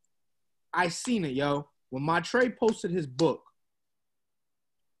 Yo, I seen it, yo. When Montre posted his book,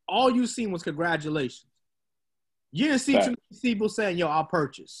 all you seen was congratulations. You didn't see too many people saying, yo, I'll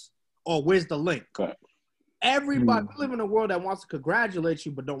purchase. Or where's the link? Correct. Everybody we live in a world that wants to congratulate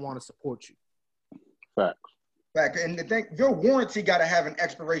you but don't want to support you. Facts. Back and the thing, your warranty got to have an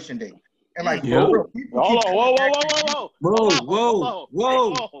expiration date. And like, Yeah. for real, people Hold keep on, Whoa.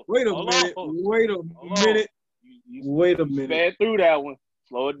 Wait a minute. Wait a minute. Sped through that one.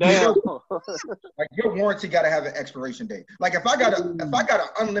 Slow it down. Like your warranty got to have an expiration date. Like if I got an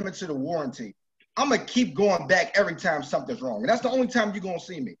unlimited warranty, I'm gonna keep going back every time something's wrong, and that's the only time you're gonna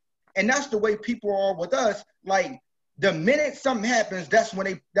see me. And that's the way people are with us. Like the minute something happens, that's when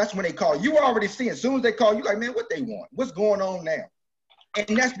they call. You already see it. As soon as they call, you like, man, what they want? What's going on now?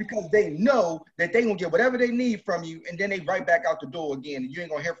 And that's because they know that they gonna get whatever they need from you, and then they right back out the door again, and you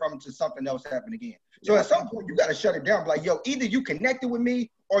ain't gonna hear from them until something else happen again. So at some point, you gotta shut it down. Like, yo, either you connected with me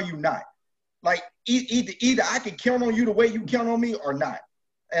or you not. Like either I can count on you the way you count on me or not.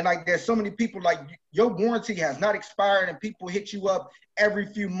 And like, there's so many people, like your warranty has not expired, and people hit you up every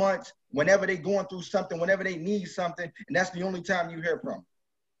few months whenever they going through something, whenever they need something, and that's the only time you hear from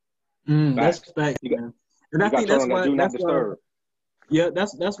them. That's fact, man. And I think that's why. Yeah,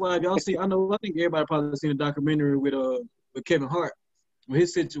 that's why y'all see. I think everybody probably seen a documentary with Kevin Hart when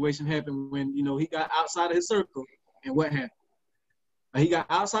his situation happened when he got outside of his circle and what happened. Like, he got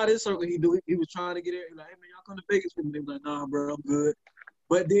outside his circle. He was trying to get there. He was like, hey man, y'all come to Vegas with me. They was like, nah, bro, I'm good.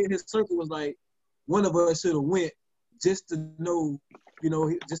 But then his circle was like, one of us should have went just to know,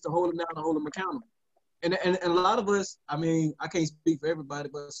 just to hold him down and hold him accountable. And a lot of us, I mean, I can't speak for everybody,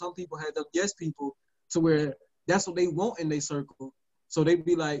 but some people had them yes people to where that's what they want in their circle. So they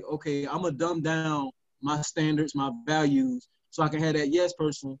be like, okay, I'm going to dumb down my standards, my values, so I can have that yes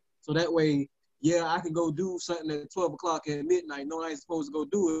person. So that way, yeah, I can go do something at 12 o'clock at midnight. No, I ain't supposed to go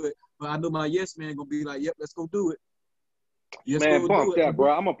do it. But I know my yes man going to be like, yep, let's go do it. Yes, man, bump that,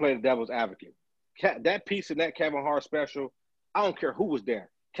 bro. I'm going to play the devil's advocate. That piece in that Kevin Hart special, I don't care who was there.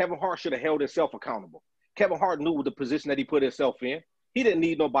 Kevin Hart should have held himself accountable. Kevin Hart knew the position that he put himself in. He didn't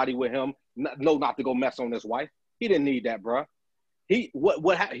need nobody with him, not to go mess on his wife. He didn't need that, bro. He's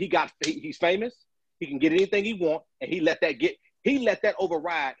famous. He can get anything he wants, and he let that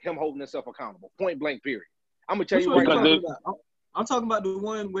override him holding himself accountable. Point blank, period. I'm gonna tell you right now. I'm talking about the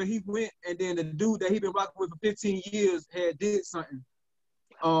one where he went and then the dude that he been rocking with for 15 years did something.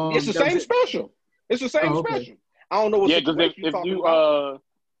 It's the same special. It's the same special. I don't know what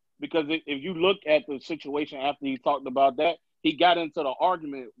because if you look at the situation after he talked about that, he got into the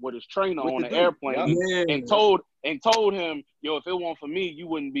argument with his trainer on the airplane and told him, yo, if it weren't for me, you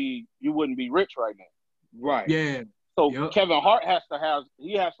wouldn't be rich right now. Right. Yeah. So Kevin Hart has to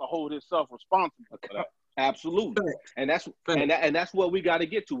hold himself responsible for that. Absolutely. And that's what we got to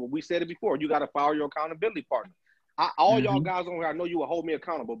get to. We said it before. You got to fire your accountability partner. Y'all guys on here, I know you will hold me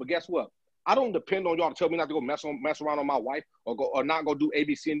accountable, but guess what? I don't depend on y'all to tell me not to go mess around on my wife or not go do A,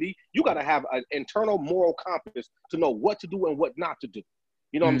 B, C, and D. You got to have an internal moral compass to know what to do and what not to do.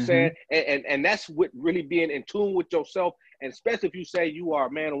 You know what I'm saying? And that's what really being in tune with yourself, and especially if you say you are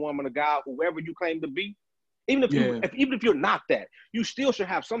a man, a woman, a guy, whoever you claim to be. Even if you're not that, you still should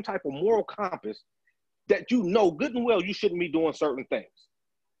have some type of moral compass that you know good and well you shouldn't be doing certain things.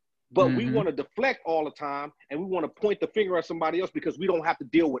 But we want to deflect all the time, and we want to point the finger at somebody else because we don't have to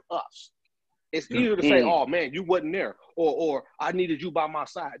deal with us. It's easier to say, oh, man, you wasn't there, or I needed you by my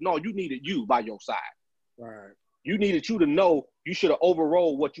side. No, you needed you by your side. Right. You needed you to know you should have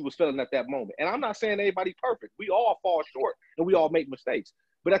overrode what you was feeling at that moment. And I'm not saying anybody's perfect. We all fall short, and we all make mistakes.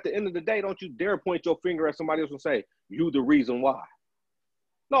 But at the end of the day, don't you dare point your finger at somebody else and say, you the reason why.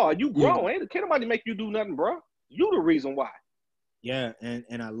 No, you grown. Can't nobody make you do nothing, bro. You the reason why. Yeah,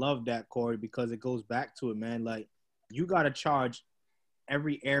 and I love that, Corey, because it goes back to it, man. Like, you got to charge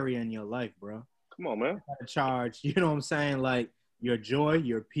every area in your life, bro. Come on, man. You got to charge, you know what I'm saying? Like, your joy,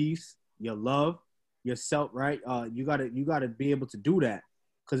 your peace, your love, yourself, right? You gotta be able to do that.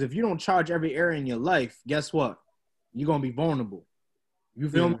 Because if you don't charge every area in your life, guess what? You're going to be vulnerable. You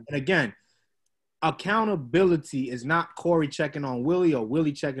feel me? And again, accountability is not Corey checking on Willie or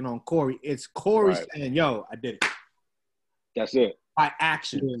Willie checking on Corey. It's Corey saying, yo, I did it. That's it. By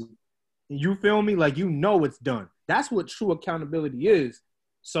action. You feel me? Like, it's done. That's what true accountability is.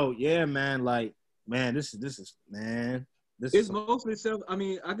 So, yeah, man, like, man, this is it's mostly self. I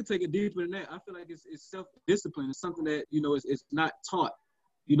mean, I could take it deeper than that. I feel like it's self-discipline. It's something that, it's not taught.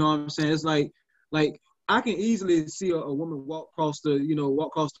 You know what I'm saying? It's like I can easily see a woman walk across the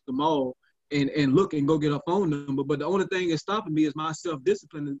mall and look and go get her phone number. But the only thing that's stopping me is my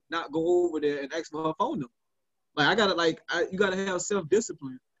self-discipline to not go over there and ask for her phone number. Like, you gotta have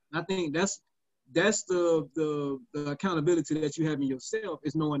self-discipline. And I think that's the accountability that you have in yourself,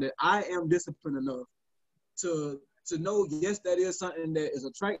 is knowing that I am disciplined enough to know, yes, that is something that is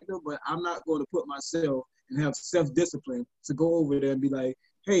attractive, but I'm not going to put myself and have self-discipline to go over there and be like,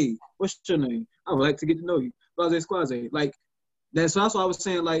 hey, what's your name? I would like to get to know you. Blase squaze. Like, that's also I was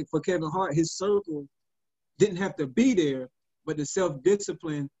saying, like, for Kevin Hart, his circle didn't have to be there, but the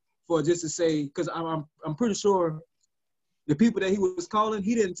self-discipline for just to say, because I'm pretty sure the people that he was calling,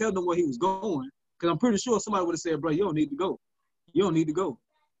 he didn't tell them where he was going, because I'm pretty sure somebody would have said, bro, you don't need to go. You don't need to go.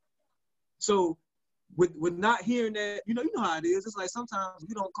 So with not hearing that, you know how it is. It's like sometimes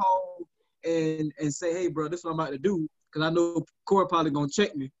we don't call and say, hey, bro, this is what I'm about to do, because I know Corey probably gonna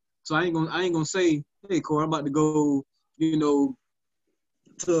check me. So I ain't gonna say, hey, Corey, I'm about to go, to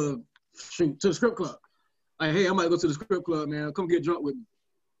the strip club. Like, hey, I'm about to go to the strip club, man. Come get drunk with me.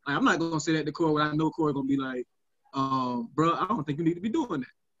 Like, I'm not gonna say that to Corey when I know Corey gonna be like, bro, I don't think you need to be doing that.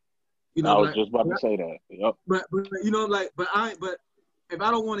 I was just about to say that. Yep. But if I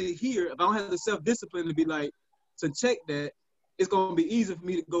don't want to hear, if I don't have the self-discipline to be like, to check that, it's gonna be easy for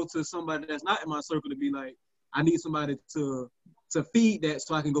me to go to somebody that's not in my circle to be like, I need somebody to feed that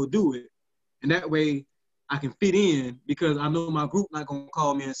so I can go do it, and that way I can fit in, because I know my group not gonna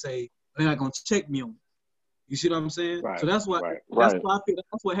call me and say they're not gonna check me on it. You see what I'm saying? Right. So that's why I feel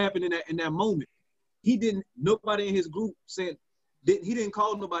that's what happened in that moment. Nobody in his group he didn't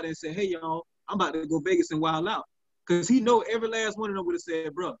call nobody and say, hey, y'all, I'm about to go Vegas and wild out. Because he know every last one of them would have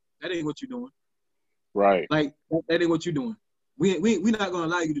said, bro, that ain't what you're doing. Right. Like, that ain't what you're doing. We're not going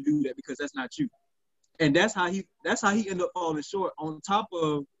to allow you to do that, because that's not you. And that's how he ended up falling short, on top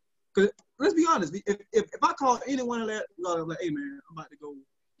of, because let's be honest, if I call anyone like, hey, man, I'm about to go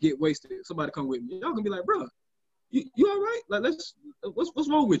get wasted, somebody come with me, y'all going to be like, bro, you all right? Like, what's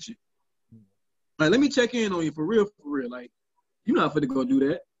wrong with you? Like, let me check in on you for real. Like, you're not fit to go do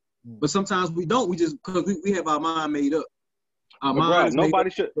that. But sometimes we don't. We just, because we have our mind made up. Nobody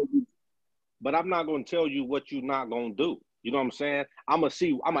should. But I'm not going to tell you what you're not going to do. You know what I'm saying? I'm going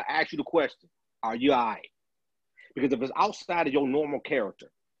to ask you the question. Are you all right? Because if it's outside of your normal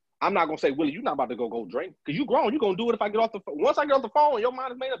character, I'm not going to say, Willie, you're not about to go drink. Because you're grown. You're going to do it if I get off the phone. Once I get off the phone and your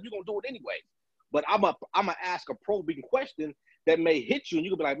mind is made up, you're going to do it anyway. But I'm going to ask a probing question that may hit you, and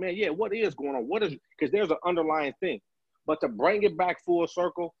you can be like, man, yeah, what is going on? What is, because there's an underlying thing. But to bring it back full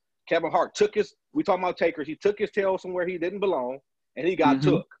circle, Kevin Hart we talking about takers, he took his tail somewhere he didn't belong, and he got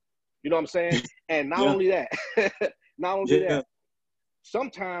took. You know what I'm saying? And not only that, that,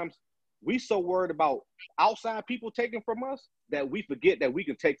 sometimes we so worried about outside people taking from us that we forget that we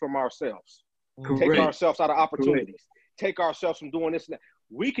can take from ourselves. Take ourselves out of opportunities. Take ourselves from doing this and that.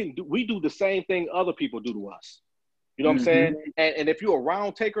 We do the same thing other people do to us. You know what I'm saying? And if you're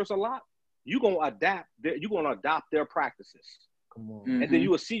around takers a lot, you're going to adopt their practices. Come on. And then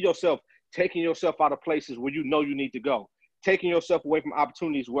you will see yourself taking yourself out of places where you know you need to go, taking yourself away from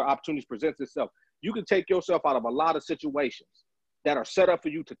opportunities where opportunities present itself. You can take yourself out of a lot of situations that are set up for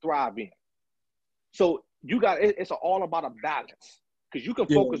you to thrive in. So it's all about a balance, because you can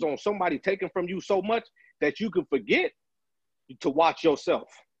focus on somebody taking from you so much that you can forget to watch yourself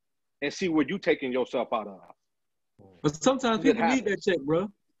and see where you taking yourself out of. But sometimes people need that check, bro.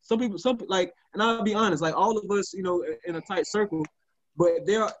 Some people, like, and I'll be honest, like, all of us, in a tight circle, but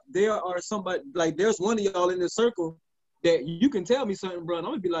there are somebody, like, there's one of y'all in this circle that you can tell me something, bro, and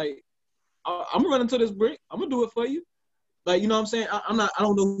I'm gonna be like, I'm running to this brick, I'm gonna do it for you. Like, you know what I'm saying? I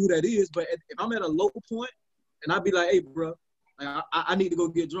don't know who that is, but if I'm at a low point and I'd be like, hey, bro, like, I need to go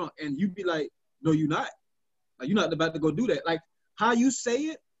get drunk, and you'd be like, no, you're not. Like, you're not about to go do that. Like, how you say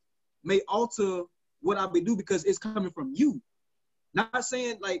it may alter what I would do, because it's coming from you. Not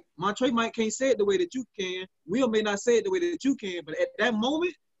saying, like, Montre Mike can't say it the way that you can. Will may not say it the way that you can. But at that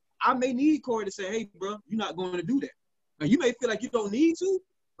moment, I may need Corey to say, hey, bro, you're not going to do that. Now, you may feel like you don't need to,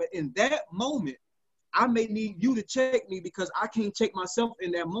 but in that moment, I may need you to check me, because I can't check myself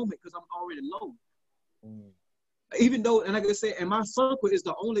in that moment because I'm already low. Even though, and like I said, and my circle is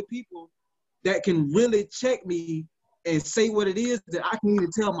the only people that can really check me and say what it is that I can even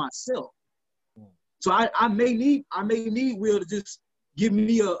tell myself. So I may need Will to just give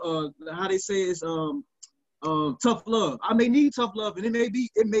me a how they say it's tough love. I may need tough love, and it may be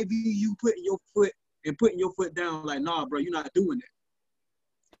you putting your foot down, like, nah, bro, you're not doing that.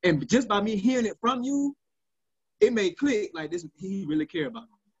 And just by me hearing it from you, it may click, like, this. He really care about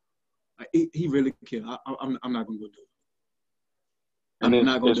me. Like, he really care. I'm not gonna go do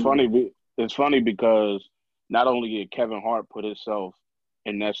it. It's funny because not only did Kevin Hart put himself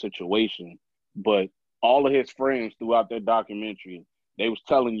in that situation, but all of his friends throughout their documentary, they was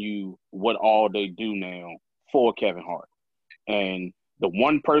telling you what all they do now for Kevin Hart. And the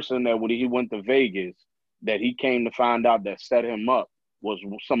one person that when he went to Vegas that he came to find out that set him up was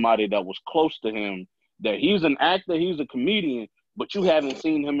somebody that was close to him, that he's an actor, he's a comedian, but you haven't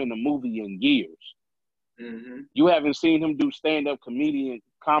seen him in a movie in years. Mm-hmm. You haven't seen him do stand-up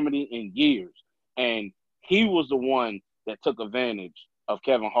comedy in years. And he was the one that took advantage of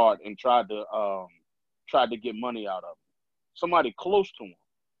Kevin Hart and tried to get money out of him. Somebody close to him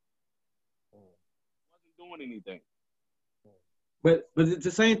wasn't doing anything. But it's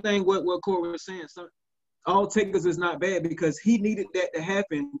the same thing what Corey was saying. So all takers is not bad because he needed that to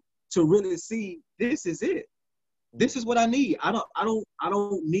happen to really see this is it. This is what I need. I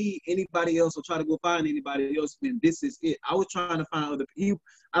don't need anybody else or try to go find anybody else when this is it. I was trying to find other people.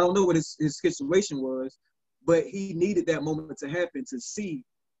 I don't know what his situation was, but he needed that moment to happen to see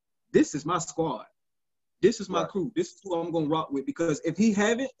this is my squad. This is my crew. This is who I'm gonna rock with. Because if he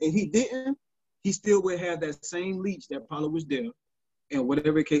haven't and he didn't, he still would have that same leech that probably was there. And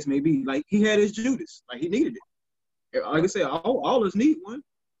whatever the case may be. Like he had his Judas. Like he needed it. Like I said, all of us need one.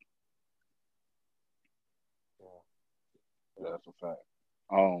 That's a fact.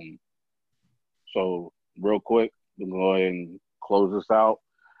 So real quick, we'll go ahead and close this out.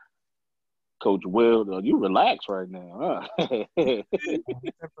 Coach Will, you relax right now, huh? You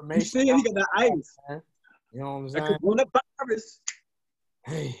see, he got the ice. You know what I'm saying? Coronavirus.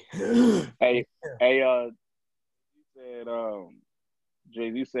 Hey. Hey, you said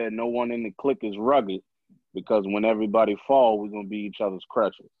Jay-Z said no one in the clique is rugged because when everybody fall, we're gonna be each other's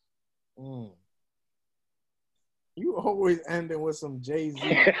crutches. You always ending with some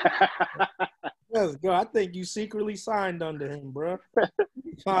Jay-Z. Let's go. I think you secretly signed under him, bro.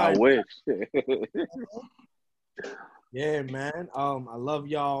 I wish. Yeah, man. I love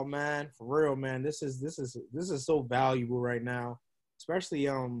y'all, man. For real, man. This is so valuable right now, especially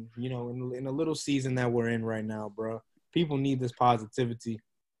in the little season that we're in right now, bro. People need this positivity.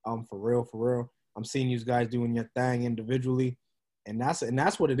 For real. I'm seeing you guys doing your thing individually, and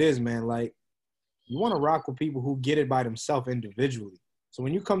that's what it is, man. Like, you want to rock with people who get it by themselves individually. So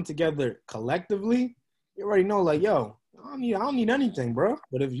when you come together collectively, you already know, like, yo, I don't need anything, bro.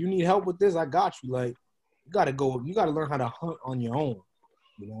 But if you need help with this, I got you. Like, you gotta learn how to hunt on your own.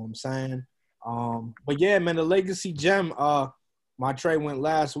 You know what I'm saying? But yeah, man, the legacy gem, my trade went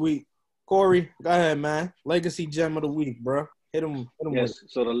last week. Corey, go ahead, man. Legacy gem of the week, bro. Hit him Yes. with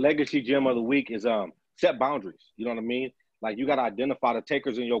it. So the legacy gem of the week is set boundaries. You know what I mean? Like, you gotta identify the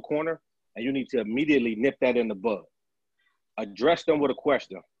takers in your corner, and you need to immediately nip that in the bud. Address them with a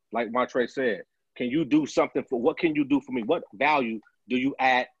question. Like Montre said, what can you do for me? What value do you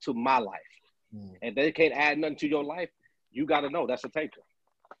add to my life? And they can't add nothing to your life, you got to know that's a taker.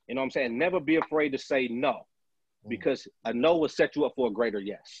 You know what I'm saying? Never be afraid to say no, because a no will set you up for a greater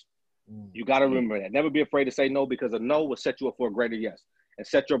yes. You got to remember that. Never be afraid to say no, because a no will set you up for a greater yes. And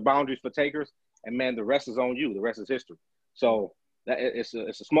set your boundaries for takers, and man, the rest is on you. The rest is history. So it's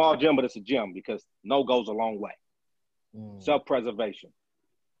a small gem, but it's a gem, because no goes a long way. Self-preservation.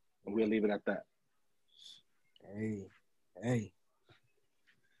 And we'll leave it at that. Hey.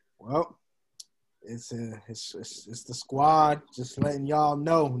 Well, it's the squad just letting y'all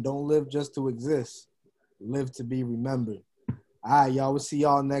know, don't live just to exist. Live to be remembered. All right, y'all. We'll see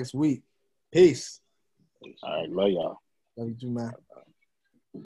y'all next week. Peace. All right, love y'all. Love you too, man.